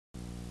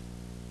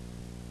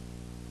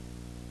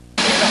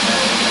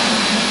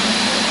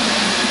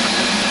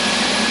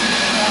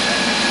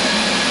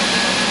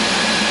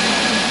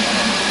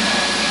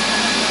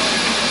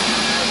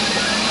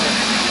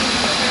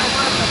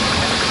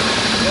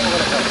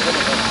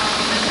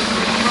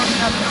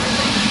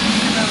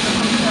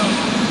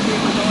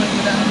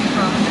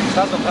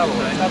Sad sam pravo.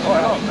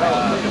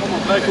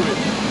 Najković.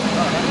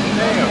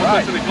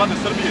 Predsjednik vlade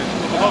Srbije,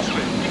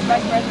 dobrodošli.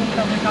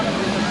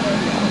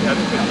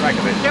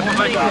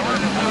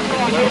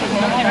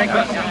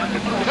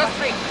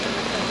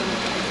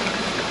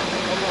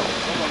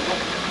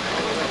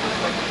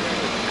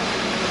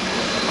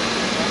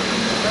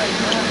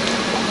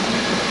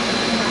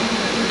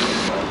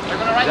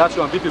 Ja ću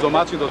vam biti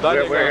domaćin do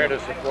daljega. We're here to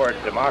support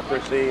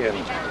democracy and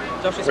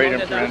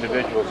freedom for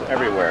individuals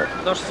everywhere.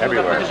 Došli smo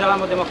da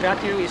podržavamo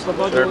demokratiju i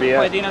slobodu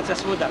pojedinaca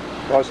svuda.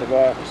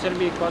 Kosova, U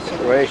Srbiji, Kosovo,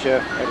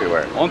 Croatia,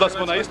 everywhere. Onda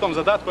smo na istom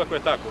zadatku ako je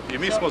tako. I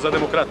mi smo za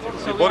demokratiju.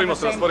 I borimo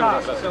se da stvorimo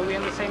demokratiju. So we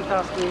in the same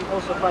task, we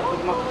also fight for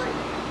democracy.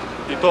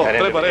 I to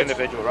treba reći.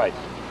 Individual rights.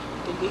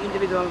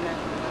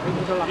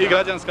 I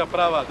građanska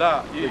prava,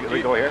 da.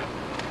 We go here?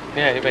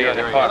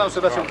 Nadam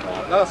se da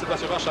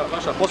će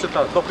vaša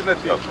posjeta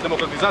doprineti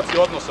demokratizaciji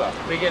odnosa.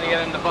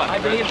 I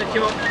believe that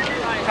your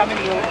coming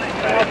will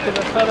help to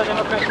the further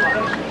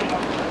democratization.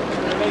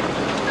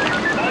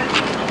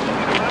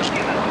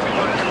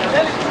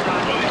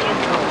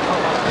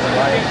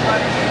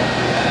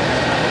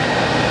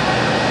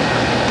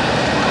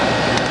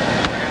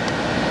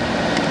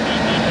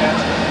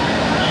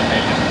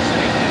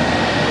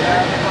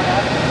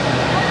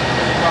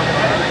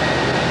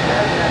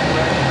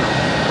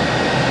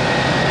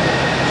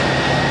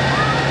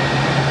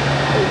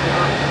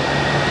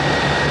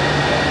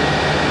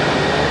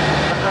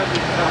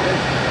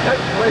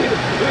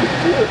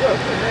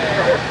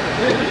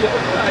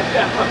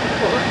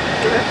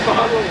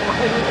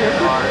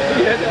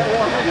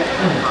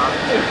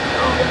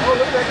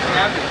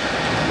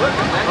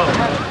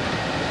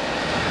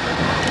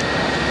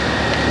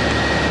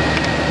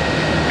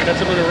 Got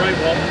some on the right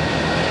wall,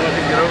 so I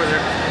can get over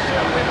there.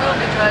 We will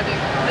be driving.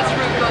 This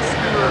route goes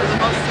through the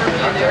most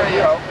Serbian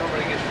area.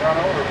 Nobody gets run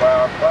over by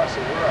our bus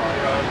that we're on.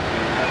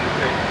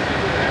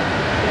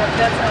 Yeah,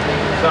 that's how they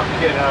Some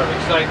kid out of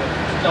excitement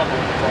stumbled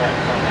and fall.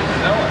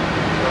 No one.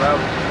 I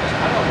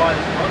don't know why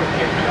this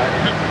motorcade guy.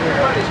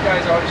 Why these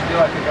guys always feel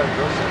like they gotta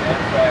go so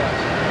damn fast?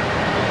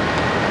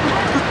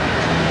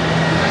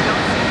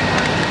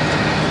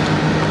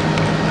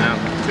 No,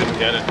 couldn't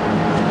get it.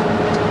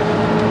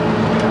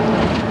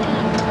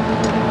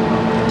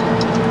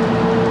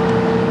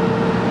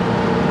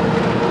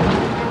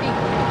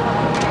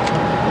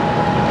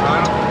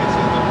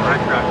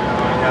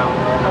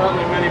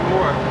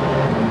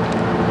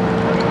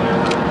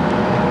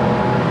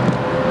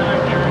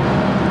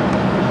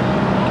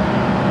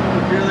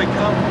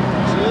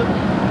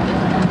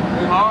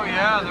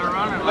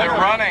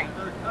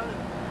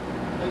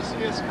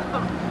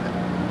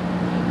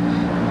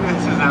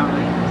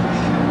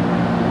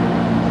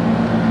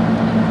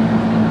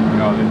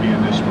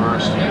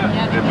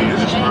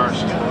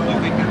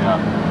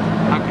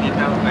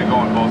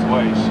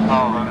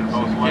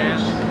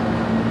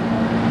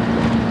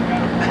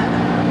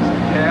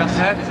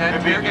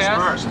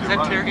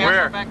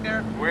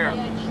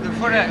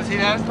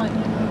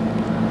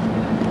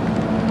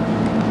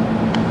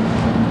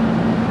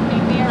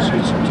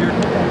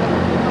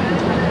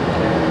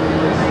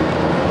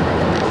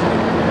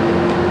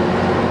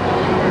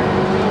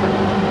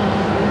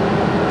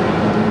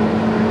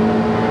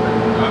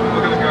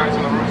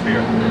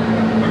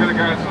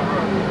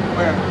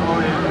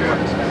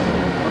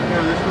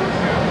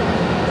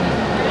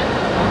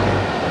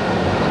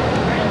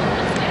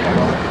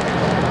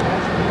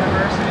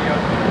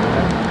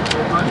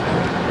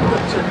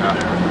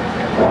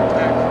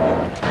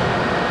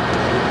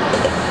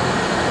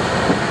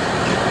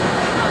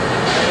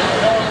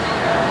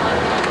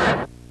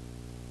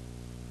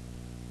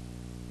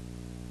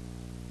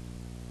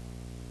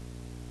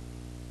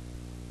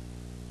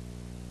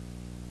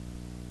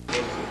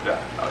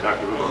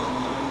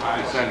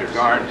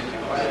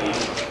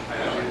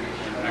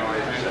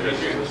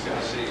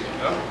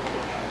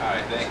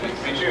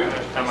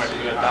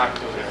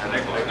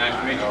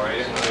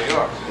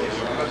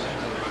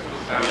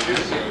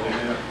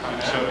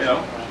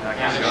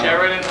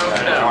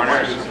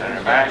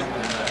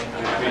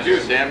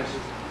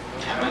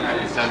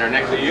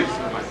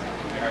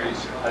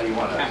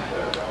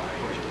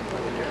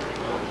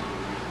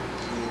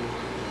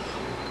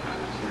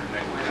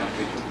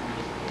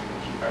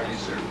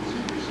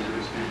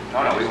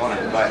 No, we want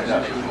to divide it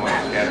up. We want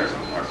to scatter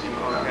our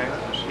people. Okay.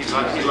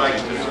 He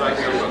likes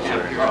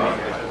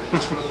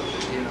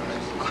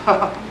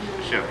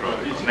Chef,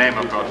 name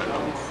of brother.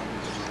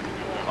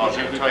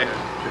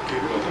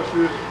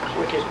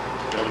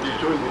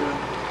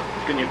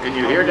 Can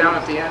you hear down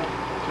at the end?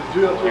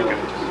 You can.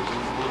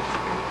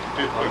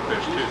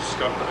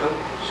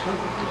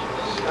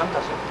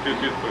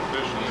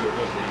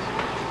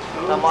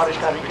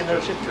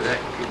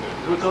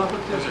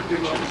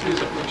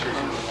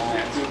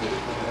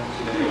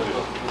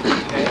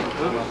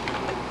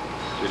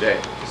 Today.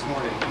 This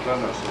morning.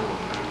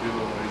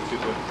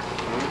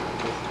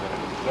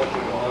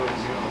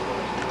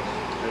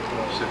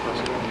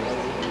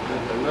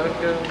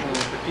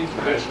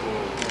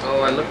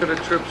 Oh, and look at the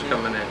troops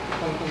coming in.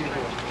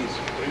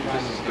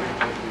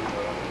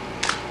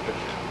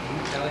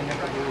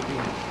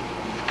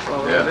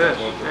 Well, Yeah. it is.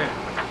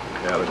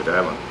 Yeah, look at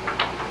that one.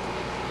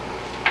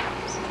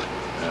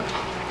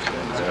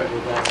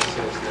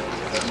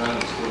 That man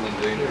is still in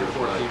danger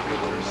of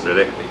life.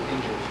 Really?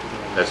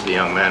 That's the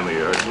young man we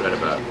read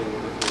about.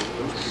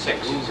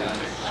 6.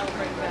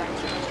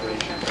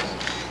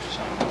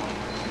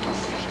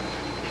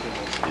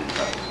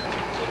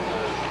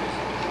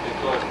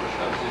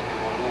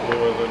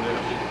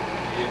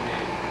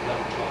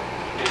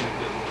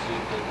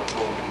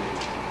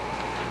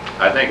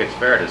 I think it's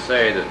fair to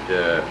say that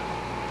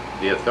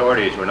the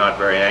authorities were not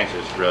very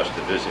anxious for us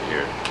to visit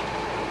here.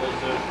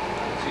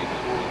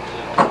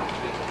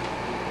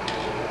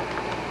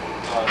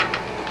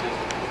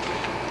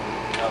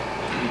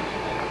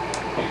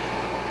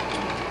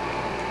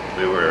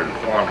 We were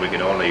informed we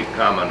could only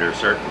come under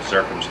certain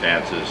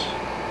circumstances.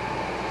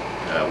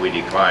 We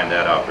declined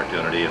that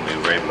opportunity and we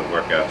were able to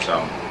work out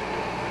some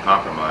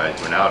compromise.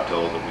 We're now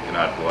told that we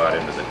cannot go out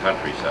into the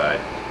countryside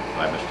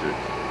by Mr.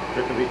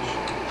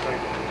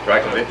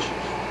 Trajkovic,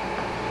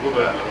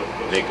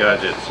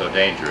 because it's so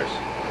dangerous.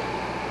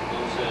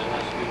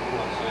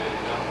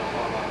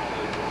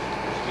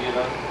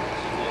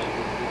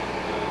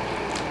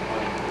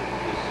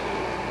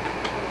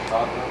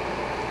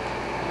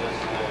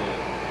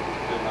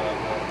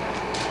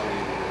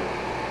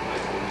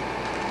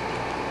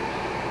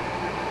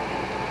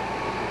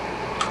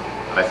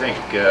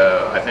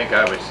 I think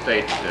I would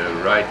state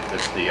right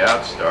at the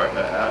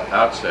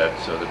outset,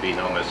 so there be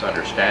no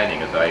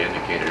misunderstanding. As I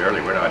indicated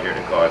earlier, we're not here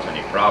to cause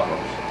any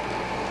problems.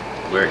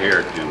 We're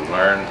here to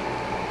learn.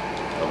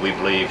 We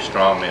believe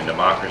strongly in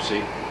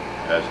democracy,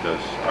 as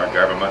does our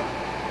government.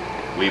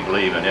 We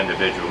believe in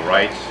individual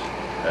rights,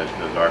 as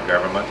does our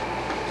government,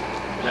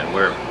 and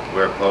we're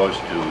opposed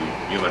to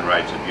human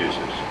rights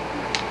abuses.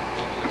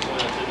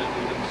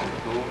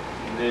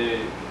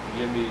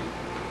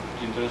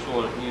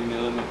 Interesuar jemi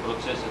edhe me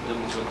proceset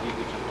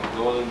demokratike që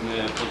përdoren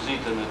me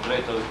pozitën e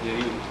drejtave të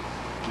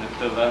njerëzit në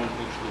këtë vend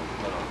kështu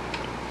më radh.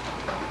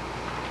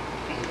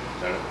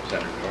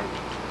 Senator.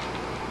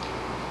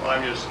 Well,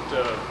 I'm just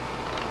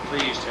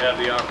pleased to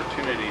have the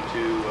opportunity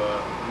to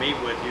meet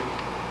with you.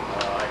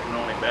 I can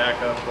only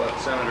back up what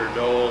Senator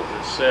Dole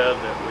has said,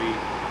 that we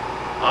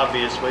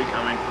obviously,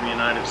 coming from the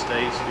United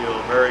States, feel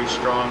very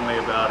strongly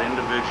about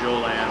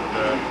individual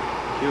and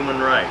human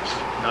rights,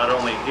 not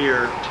only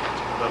here,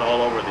 but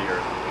all over the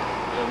earth.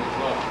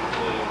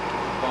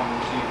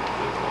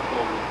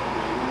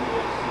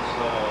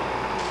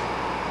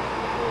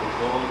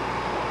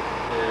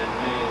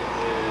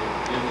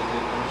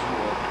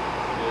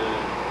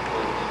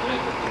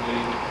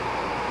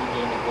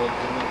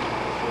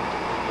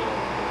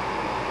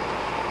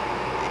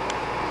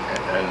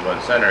 And when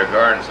Senator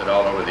Garden said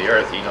all over the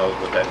earth, he knows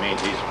what that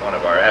means. He's one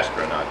of our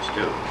astronauts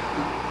too.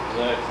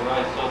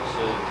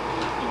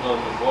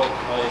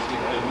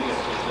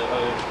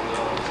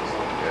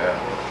 Yeah.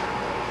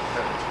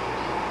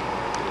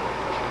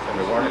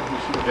 Senator Warner?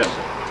 Yes,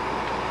 sir.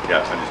 Yeah,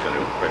 I'm just going to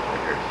do it quickly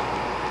here.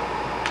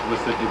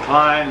 With the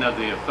decline of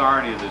the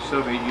authority of the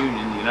Soviet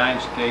Union, the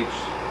United States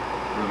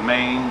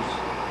remains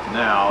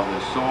now the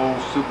sole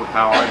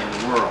superpower in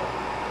the world.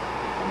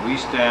 And we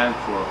stand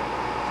for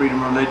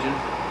freedom of religion,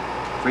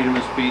 freedom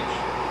of speech,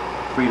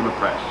 freedom of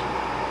press.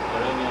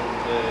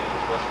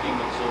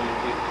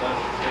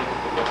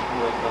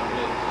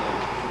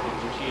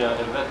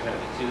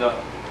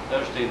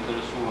 Është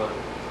interesuar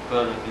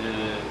për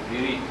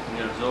lirinë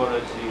njerëzore,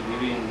 si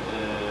lirinë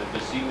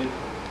besimit,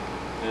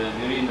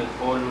 lirinë e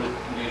folurit,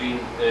 lirinë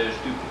e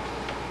shtypit.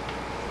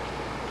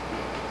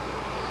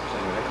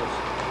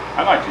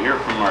 I'd like to hear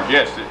from our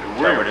guests.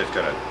 We're just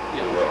going to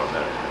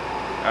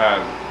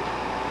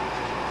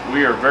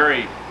we are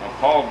very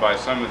appalled by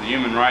some of the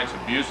human rights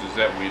abuses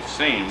that we've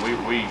seen.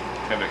 We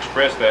have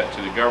expressed that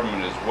to the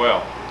government as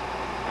well.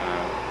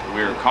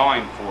 We are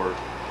calling for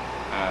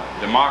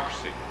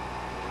democracy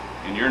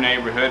in your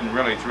neighborhood and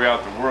really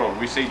throughout the world.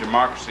 We see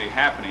democracy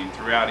happening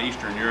throughout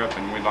Eastern Europe,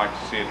 and we'd like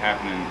to see it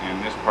happen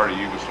in this part of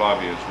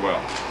Yugoslavia as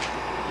well.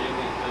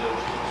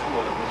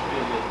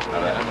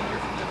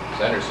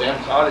 Senator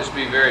Sims? I'll just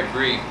be very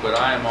brief, but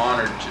I am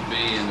honored to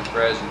be in the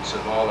presence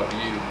of all of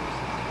you,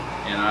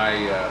 and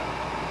I'm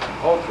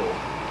hopeful,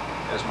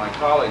 as my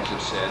colleagues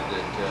have said,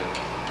 that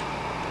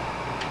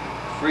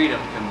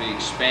freedom can be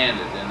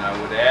expanded, and I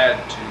would add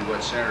to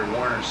what Senator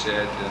Warner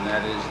said, and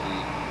that is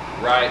the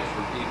right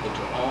for people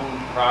to own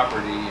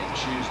property and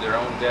choose their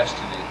own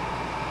destiny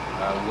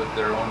with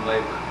their own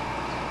labor,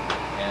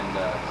 and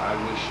I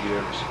wish you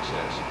every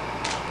success.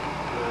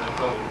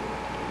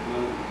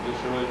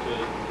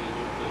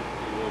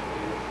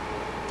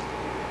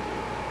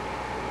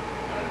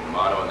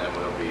 Motto, and then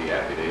we'll be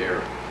happy to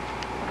hear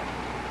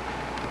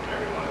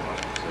everyone that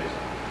wants to say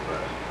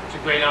something. It's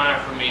a great honor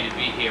for me to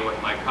be here with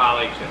my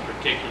colleagues, and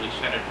particularly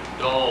Senator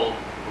Dole,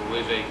 who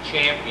is a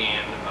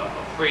champion of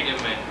freedom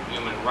and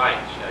human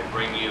rights. I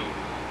bring you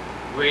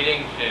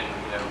greetings and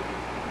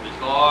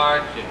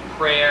regards and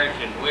prayers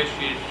and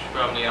wishes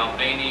from the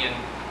Albanian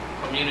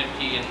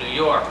community in New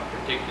York,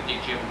 particularly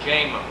Jim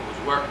Jama, who is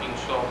working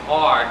so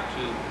hard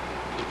to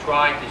to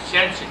try to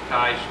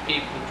sensitize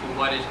people to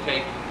what is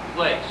taking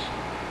place.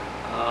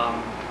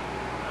 I'm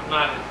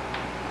not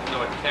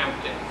no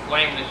attempt to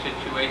inflame the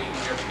situation.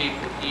 Your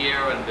people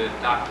here and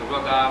Dr.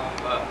 Rugov,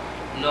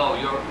 no,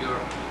 your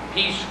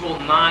peaceful,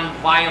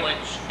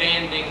 non-violent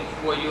standing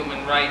for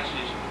human rights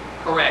is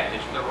correct.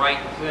 It's the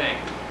right thing.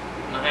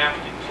 And I have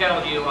to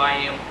tell you, I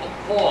am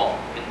appalled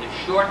in the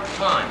short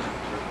time.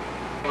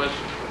 I was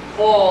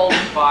appalled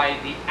by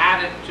the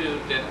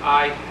attitude that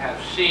I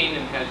have seen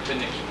and has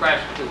been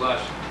expressed to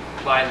us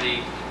by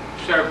the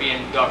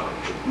Serbian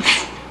government.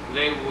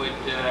 They would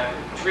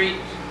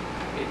treat,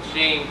 it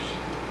seems,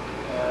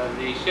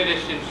 the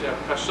citizens of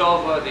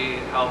Kosova, the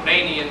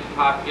Albanian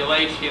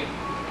population,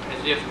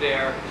 as if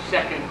they're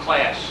second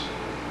class,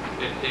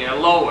 that they're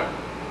lower.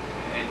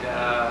 And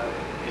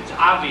it's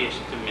obvious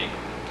to me.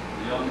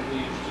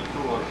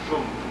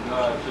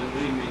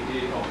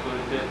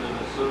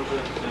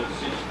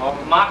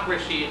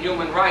 Democracy and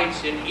human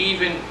rights, and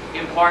even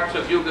in parts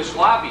of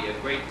Yugoslavia,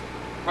 great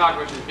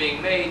progress is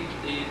being made.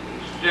 The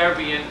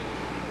Serbian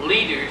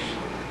leaders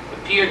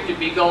appear to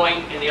be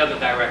going in the other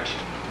direction.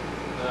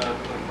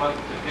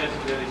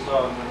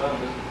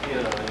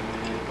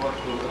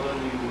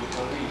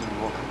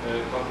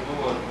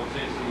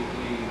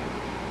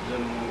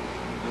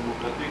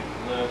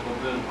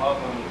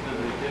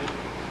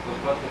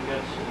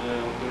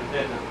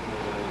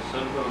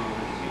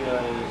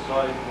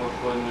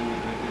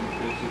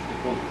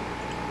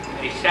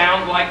 They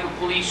sound like a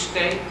police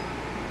state.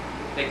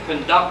 They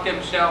conduct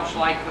themselves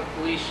like a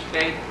police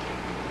state,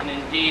 and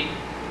indeed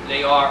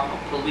they are a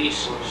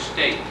police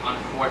state,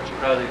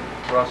 unfortunately.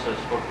 Process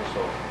for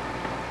Kosovo.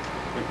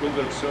 In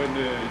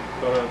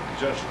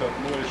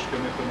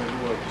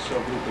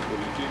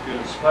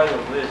spite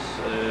of this,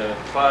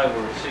 5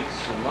 or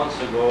 6 months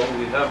ago,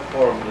 we have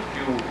formed a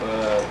few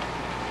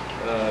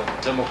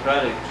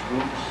democratic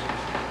groups.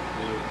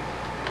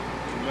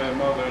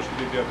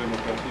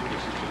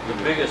 The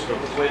biggest of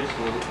which,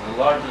 the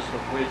largest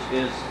of which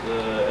is,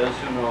 as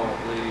you know,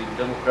 the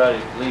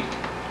Democratic League.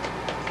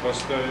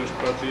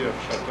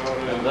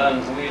 And then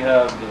we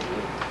have the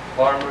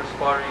Farmers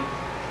Party,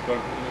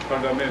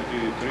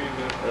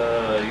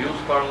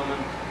 Youth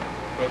Parliament,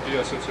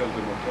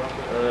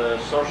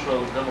 Social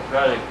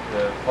Democratic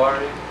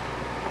Party,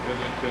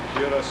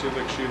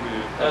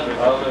 and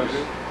others,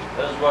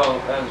 as well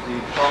as the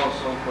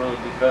Council for the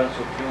Defense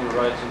of Human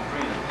Rights and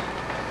Freedoms.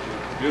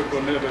 We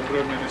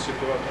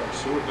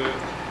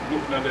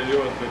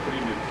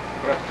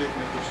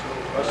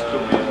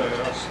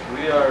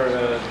are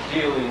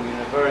dealing in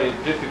a very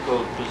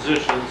difficult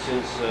position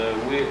since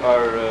we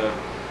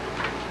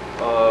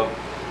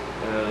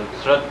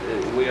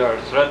are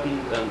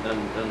threatened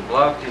and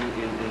blocked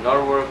in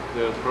our work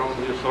from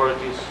the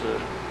authorities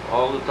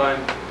all the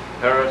time,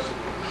 harassed.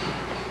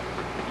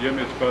 We are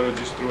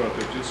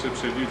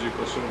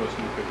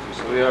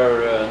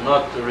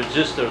not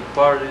registered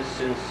parties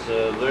since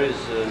there is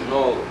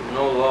no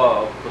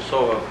law of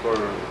Kosovo for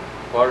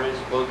parties,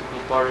 political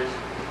parties.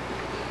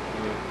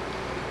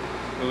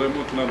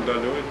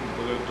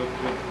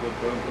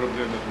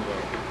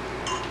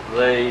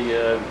 They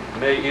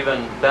may even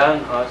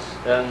ban us,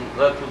 and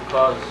that would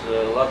cause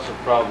lots of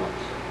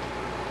problems.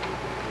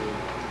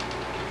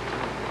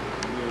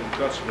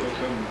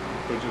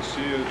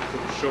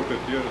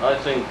 I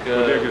think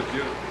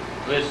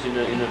this, in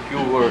a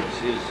few words,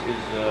 is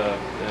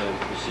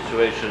the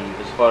situation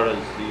as far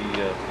as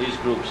these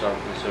groups are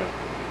concerned.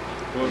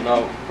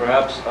 Now,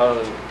 perhaps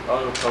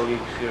other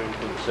colleagues here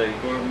could say.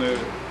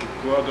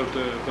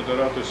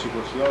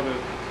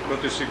 Do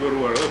të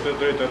siguruar edhe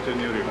drejtat e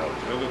njerit,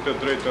 edhe të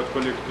drejtat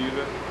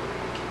kolektive,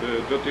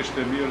 do të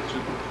ishte mirë që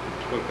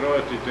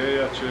përkrahet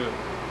ideja që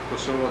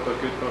Kosova ta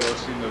ketë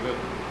pavarësinë e vet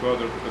në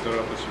kuadër të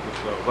Federatës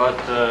Jugoslave. But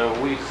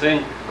we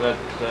think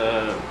that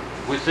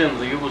within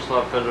the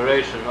Yugoslav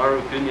Federation, our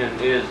opinion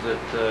is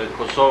that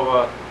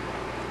Kosovo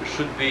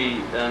should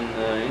be an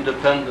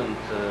independent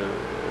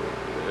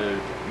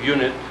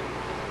unit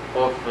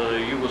of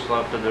the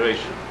Yugoslav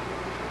Federation.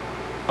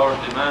 Our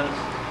demands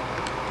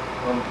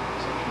on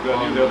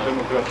human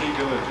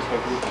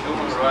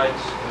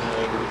rights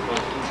was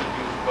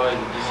introduced by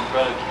the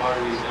Democratic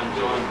Party and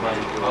joined by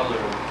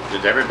other.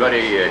 Does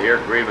everybody here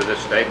agree with this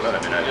statement? I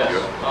mean, yes,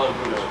 all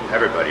groups.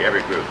 Everybody,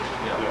 every group.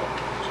 Yeah.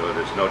 So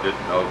there's no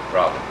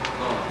problem.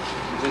 No.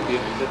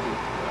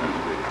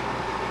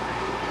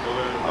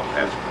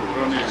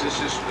 This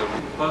is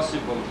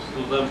possible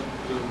to them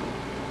to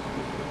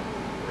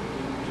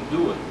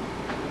do it.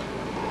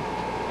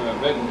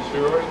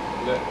 Senatori,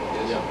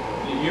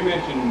 you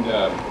mentioned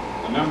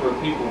a number of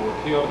people were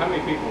killed. How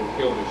many people were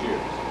killed this year?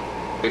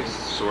 Big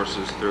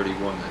sources,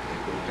 31, I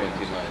think, or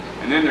 29.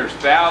 And then there's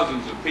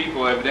thousands of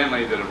people,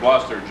 evidently, that have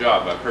lost their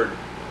job. I've heard.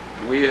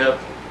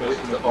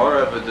 Our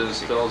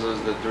evidence tells us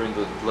that during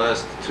the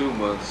last 2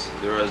 months,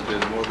 there has been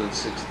more than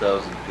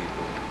 6,000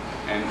 people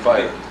And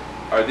fired.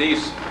 Are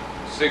these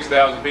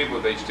 6,000 people,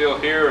 are they still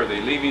here? Are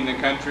they leaving the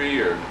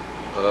country? Or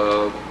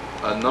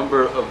A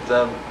number of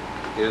them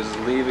is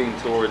leaving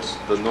towards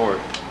the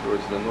north.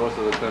 towards the north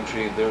of the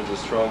country, there's a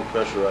strong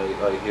pressure I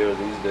hear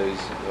these days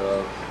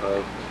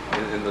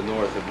in the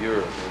north of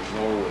Europe, in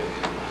Norway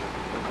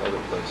and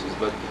other places.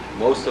 But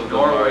most of them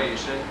Norway, are, you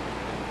say?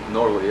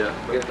 Norway, yeah.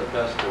 Get the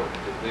passport.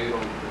 If they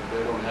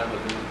don't have a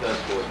new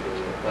passport or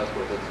a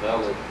passport that's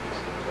valid,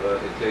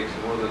 it takes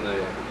more than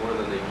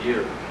a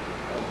year.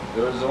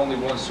 There is only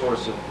one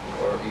source of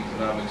our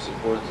economic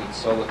support. It's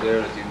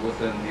solidarity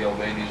within the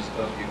Albanians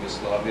of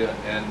Yugoslavia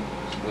and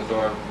with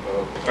our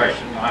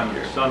Question. I'm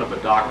the son of a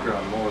doctor.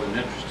 I'm more than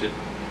interested.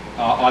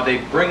 Are they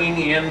bringing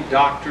in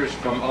doctors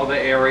from other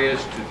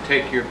areas to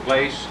take your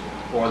place,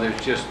 or there's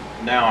just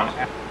now an...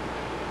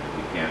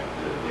 We can't,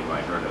 they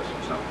might hurt us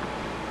or something.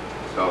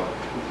 So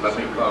let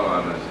me call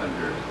on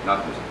Senator,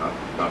 not the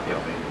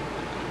Albanian,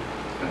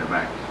 Senator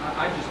Max.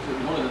 I just,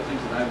 one of the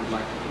things that I would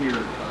like to hear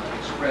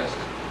expressed.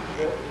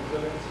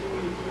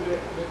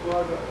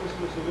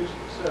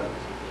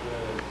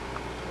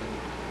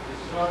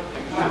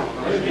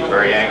 He's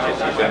very anxious.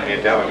 He sent me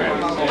a telegram.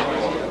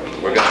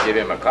 We're going to give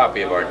him a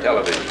copy of our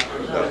television.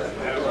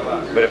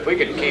 But if we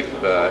could keep,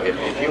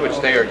 if you would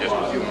stay here just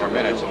a few more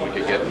minutes and we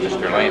could get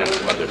Mr. Lane and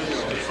some other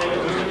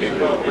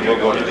people, we'll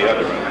go to the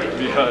other room.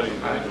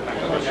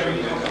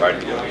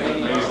 Pardon?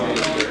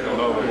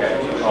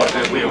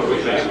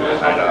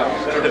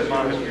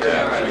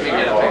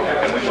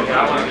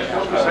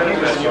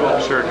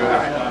 Sure,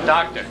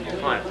 Doctor,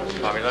 come on,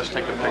 Bobby, let's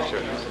take a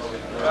picture.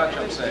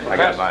 I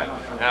got mine.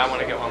 Now I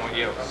want to get one with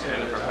you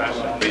and the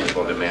professor.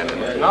 Reasonable demand.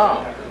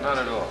 No, not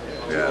at all.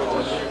 Yeah.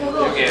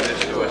 You gave this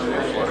to us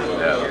before.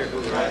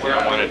 Yeah.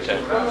 I wanted to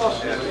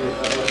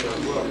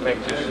make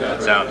this.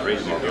 That sounds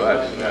reasonable to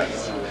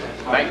us.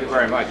 Thank you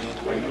very much.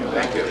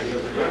 Thank you.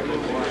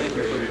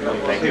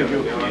 Thank you.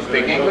 You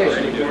speak English?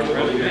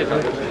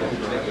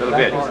 A little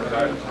bit.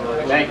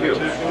 Thank you.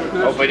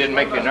 Hope I didn't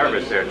make you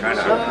nervous there trying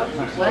to...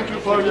 Thank you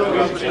for your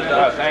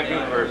thank you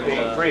for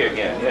being free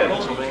again,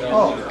 yes.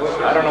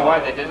 I don't know why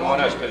they didn't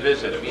want us to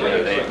visit.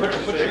 They put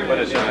us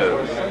in a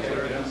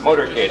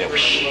motorcade and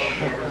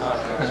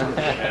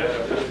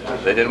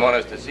they didn't want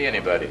us to see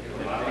anybody.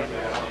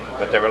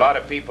 But there were a lot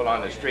of people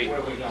on the street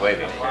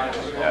waving.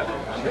 Yeah.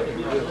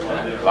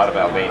 A lot of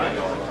Albanians.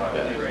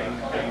 Yeah.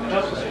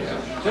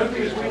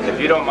 If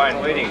you don't mind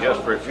waiting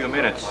just for a few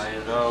minutes,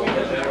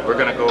 we're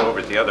going to go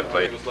over to the other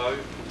place.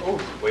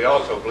 We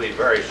also believe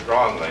very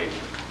strongly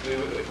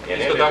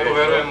in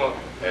individual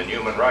and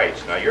human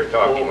rights. Now you're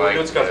talking like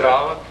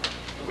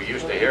we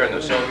used to hear in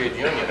the Soviet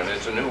Union, and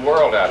it's a new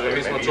world out there.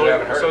 Maybe you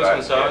haven't heard about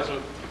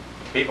it.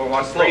 People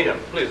want freedom.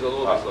 People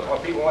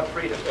want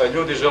freedom.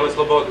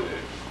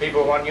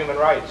 People want human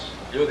rights.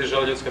 Ljudi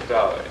žele ljudska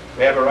prava.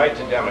 They have a right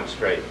to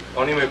demonstrate.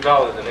 Oni imaju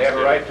pravo da They have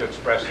a right to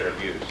express their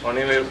views.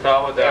 Oni imaju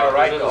pravo They have a da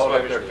right to hold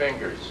up their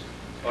fingers.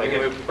 Oni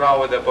imaju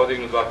pravo da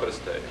podignu dva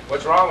prsta.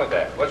 What's wrong with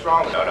that? What's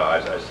wrong with that? No,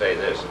 I say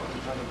this.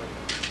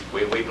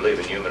 We believe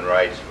in human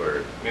rights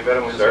for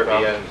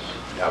Serbians,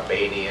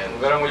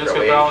 Albanians,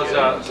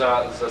 Croatians,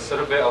 za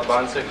Srbe,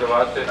 Albance,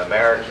 Hrvate,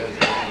 Americans,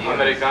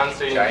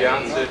 Amerikance,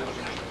 Indijance,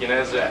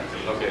 Kineze.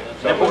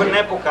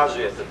 Ne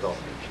pokazujete to.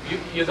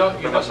 You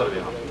don't.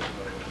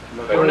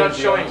 We're not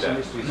showing that.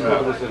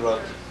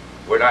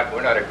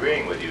 We're not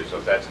agreeing with you, so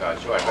that's not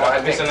showing.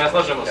 I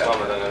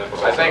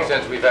think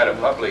since we've had a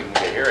public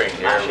hearing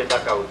here,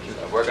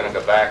 we're going to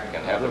go back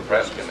and have the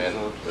press come in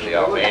with the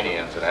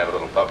Albanians and have a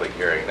little public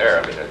hearing there.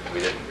 I mean,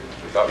 we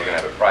thought we were going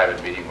to have a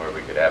private meeting where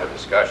we could have a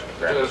discussion.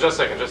 Just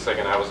a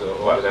second. I was a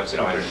little bit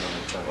absent-minded.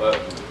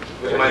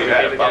 We've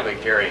had a public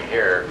hearing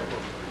here.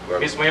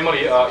 Mi smo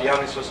imali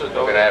javni susret.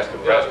 We're going to ask the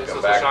press to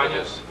come back to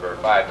this for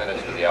 5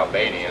 minutes to the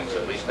Albanians,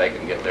 so at least they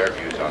can get their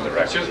views on the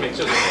record. Excuse me, a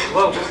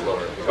little bit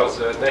slower, because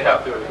they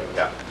have to...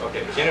 Yeah.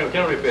 Okay, can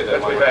you repeat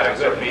that? We've had a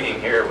good meeting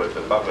here with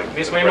the public.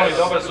 Mi smo imali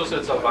dobar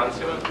susret sa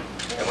Albancima.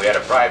 And we had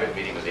a private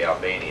meeting with the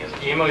Albanians.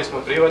 I imali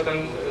smo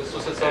privatan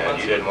susret sa Albancima.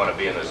 And you didn't want to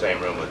be in the same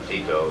room with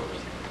Tito.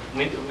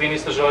 Vi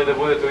niste želi da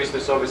budete u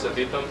istoj sobi sa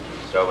Titom.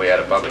 So we had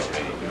a public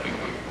meeting.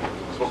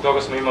 Zbog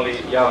toga smo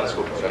imali javan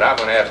skup. So now I'm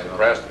going to ask the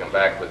press to come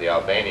back with the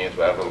Albanians.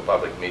 We'll have a little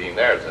public meeting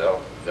there, so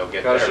they'll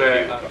get their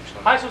views.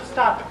 I should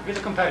stop with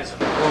a comparison.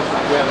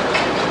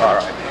 All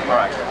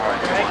right.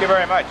 Thank you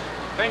very much.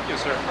 Thank you,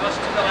 sir. Close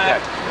to the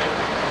left.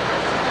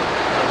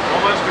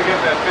 Don't let's forget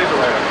that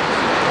fiddler.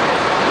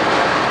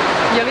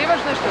 Je li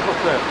imaš nešto?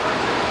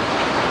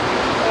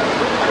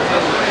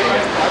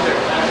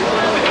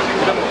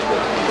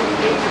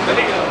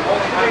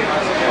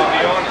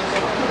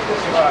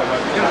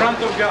 In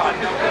front of God,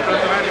 in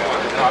front of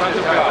anyone, in front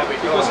of God,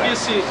 because He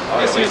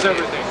sees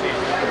everything.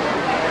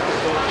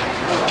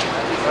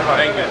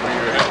 Thank you for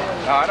your help.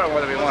 No, I don't know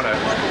whether we want to.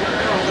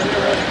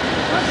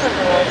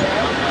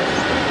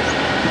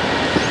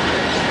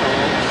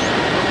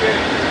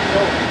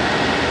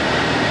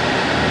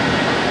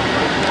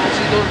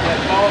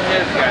 All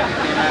his guys in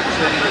the United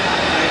States,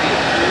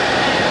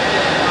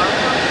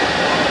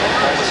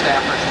 all the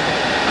staffers.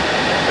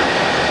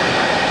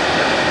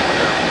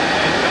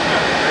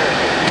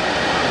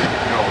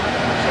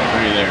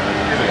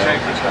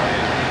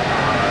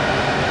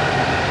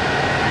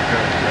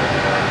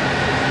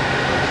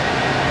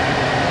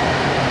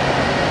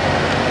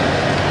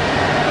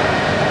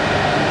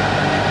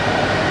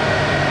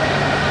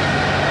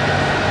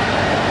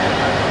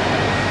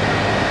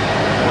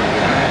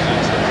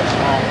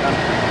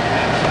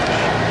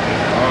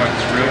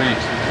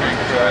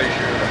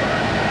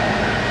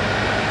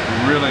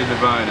 really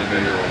divided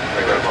here.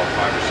 They got about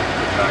 5 or 6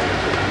 battalions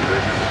of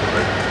convergence.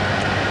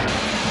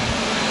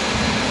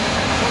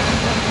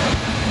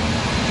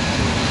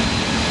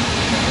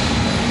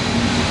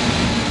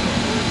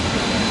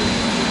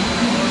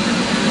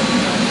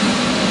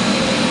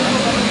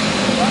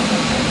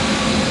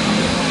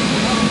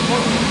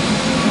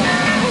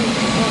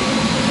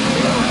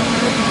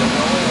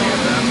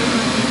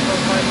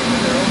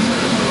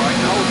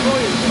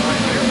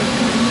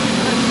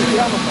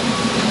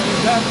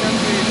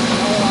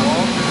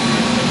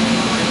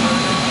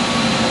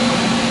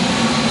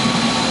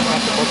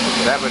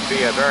 That would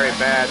be a very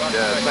bad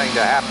thing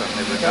to happen.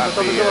 It would not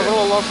be.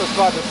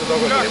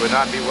 It would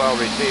not be well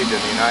received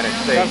in the United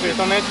States.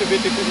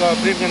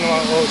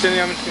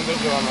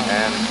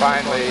 And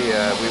finally,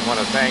 we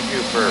want to thank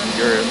you for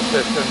your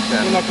assistance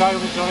and tell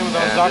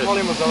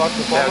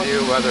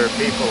you whether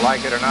people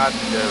like it or not,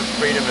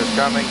 freedom is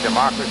coming,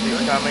 democracy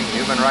is coming,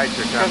 human rights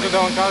are coming. You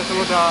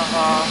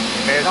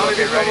may as well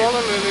get ready. You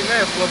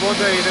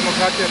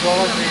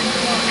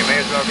may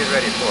as well get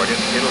ready for it.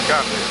 It'll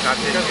come. It's not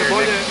this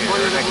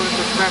year, next year.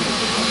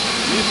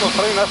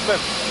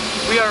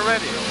 We are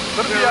ready.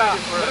 Srbija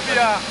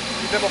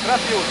I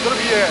demokracija u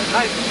Srbiji je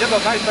jedna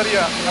od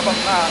najstarija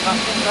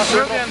na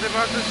Serbian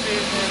democracy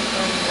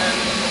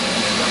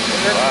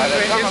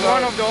is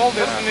one of the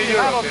oldest in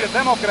Europe.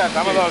 Some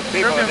of those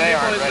people today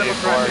aren't ready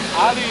for it.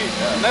 Ali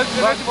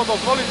nećemo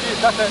dozvoliti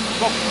da se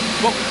zbog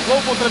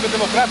zloupotrebe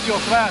demokracije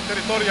osvaja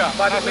teritorija.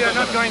 But we are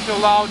not going to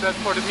allow that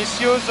for the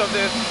misuse of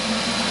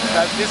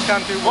this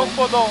country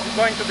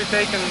going to be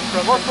taken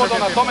from Gospodo,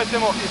 na tome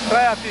ćemo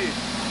istrajati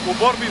u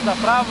borbi za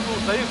pravdu,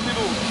 za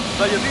istinu,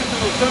 za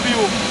jedinstvenu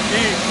Srbiju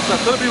i za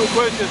Srbiju u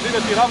kojoj će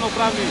živjeti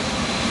ravnopravni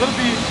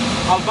Srbi,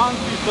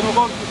 Albanci,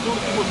 Crnogorci,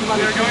 Turci,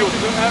 muslimani, svi ljudi.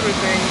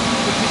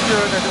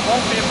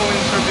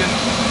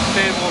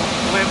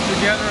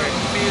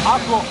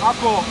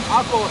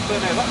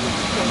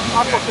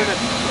 Ako se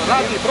ne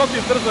radi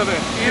protiv države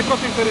i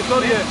protiv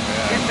teritorije,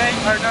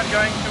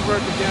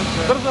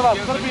 država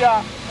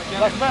Srbija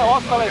za sve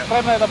ostale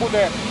spremna je da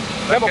bude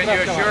Can you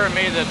assure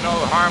me that no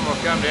harm will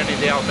come to any of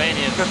the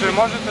Albanians?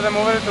 Možete da me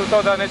uverite u to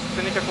da neće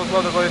se nikakvo zlo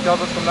dogoditi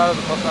albanskom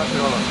narodu posle našeg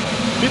odlaska?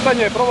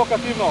 Pitanje je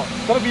provokativno.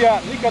 Srbija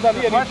nikada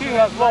nije ni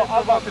činila zlo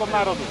albanskom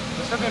narodu.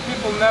 The Serbian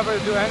people never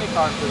do any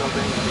harm to the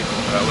Albanian people.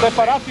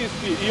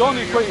 Separatisti i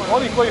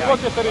oni koji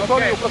hoće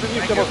teritoriju, protiv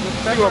njih ćemo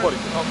sigurno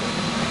boriti.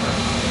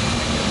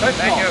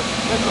 Thank you.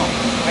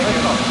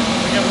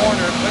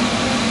 Warner.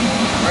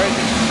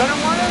 Senator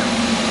Warner?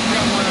 We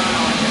got one eye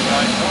on you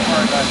guys. Don't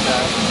worry about it.